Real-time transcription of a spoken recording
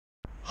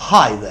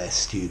Hi there,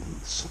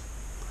 students.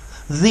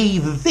 The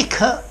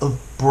Vicar of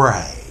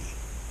Bray.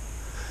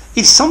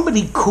 If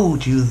somebody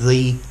called you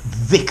the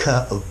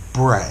Vicar of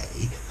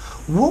Bray,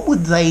 what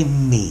would they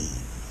mean?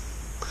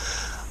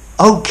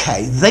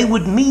 Okay, they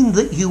would mean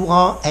that you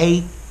are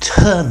a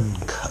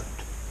turncoat,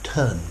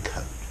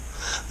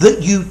 that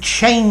you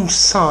change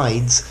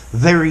sides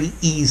very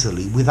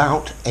easily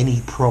without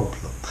any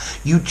problem.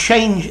 You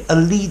change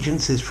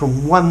allegiances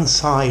from one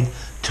side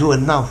to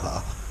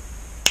another,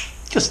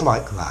 just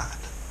like that.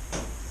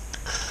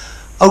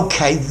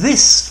 Okay,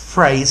 this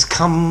phrase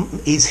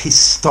is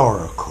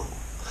historical.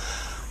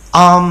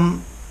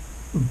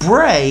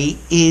 Bray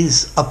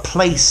is a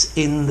place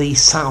in the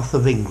south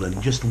of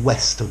England, just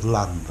west of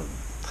London.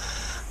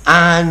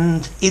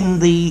 And in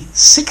the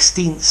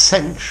 16th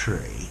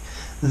century,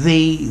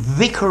 the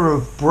Vicar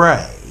of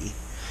Bray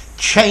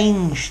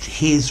changed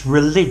his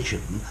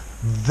religion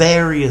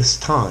various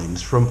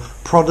times from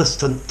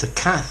Protestant to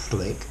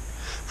Catholic,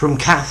 from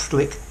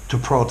Catholic to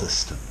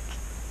Protestant.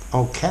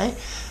 Okay?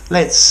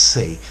 Let's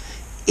see.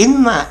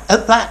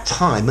 At that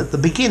time, at the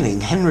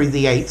beginning, Henry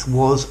VIII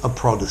was a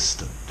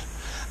Protestant.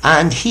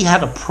 And he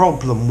had a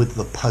problem with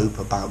the Pope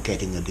about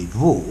getting a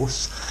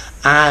divorce.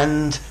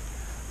 And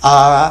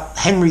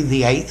Henry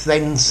VIII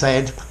then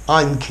said,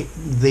 I'm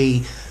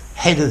the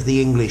head of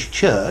the English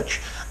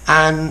Church,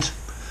 and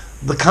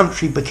the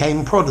country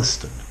became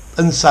Protestant.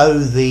 And so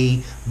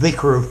the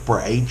Vicar of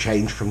Bray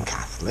changed from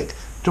Catholic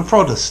to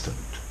Protestant.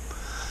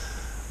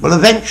 Well,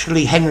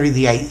 eventually Henry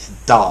VIII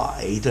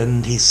died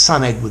and his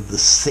son Edward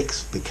VI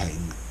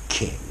became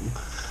king.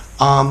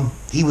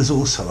 He was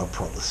also a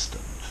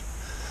Protestant.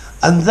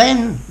 And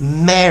then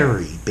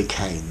Mary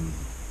became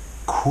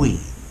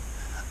queen.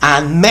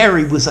 And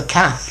Mary was a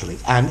Catholic,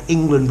 and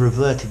England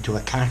reverted to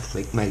a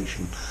Catholic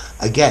nation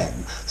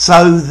again.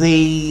 So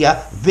the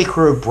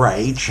Vicar of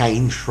Bray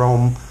changed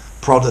from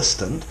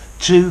Protestant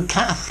to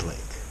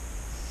Catholic.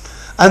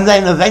 And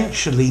then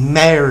eventually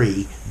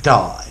Mary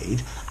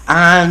died,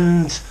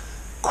 and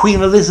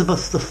Queen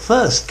Elizabeth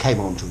I came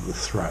onto the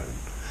throne,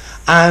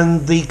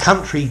 and the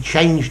country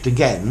changed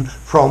again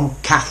from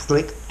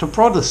Catholic to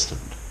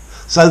Protestant.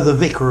 So the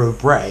Vicar of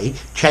Bray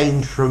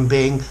changed from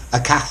being a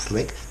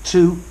Catholic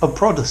to a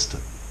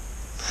Protestant.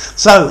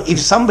 So if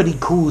somebody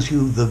calls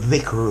you the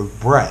Vicar of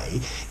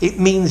Bray, it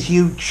means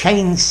you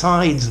change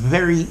sides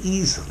very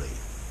easily.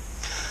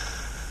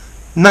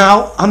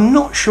 Now, I'm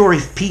not sure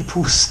if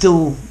people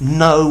still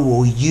know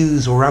or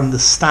use or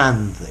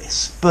understand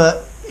this,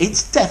 but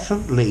it's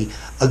definitely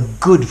a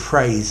good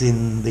phrase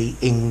in the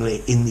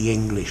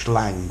English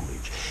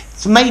language.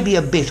 It's maybe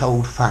a bit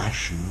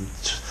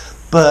old-fashioned,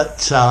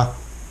 but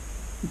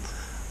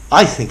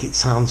I think it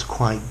sounds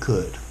quite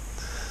good.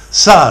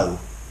 So,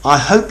 I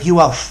hope you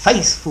are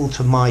faithful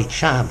to my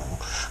channel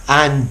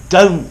and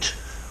don't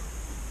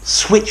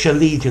switch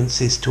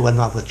allegiances to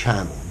another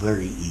channel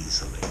very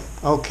easily.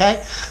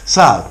 Okay?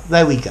 So,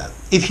 there we go.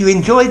 If you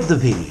enjoyed the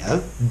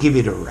video, give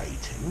it a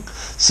rating,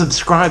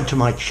 subscribe to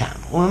my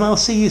channel, and I'll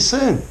see you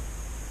soon.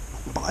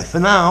 Bye for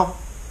now.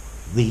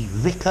 The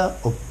Vicar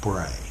of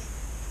Bray.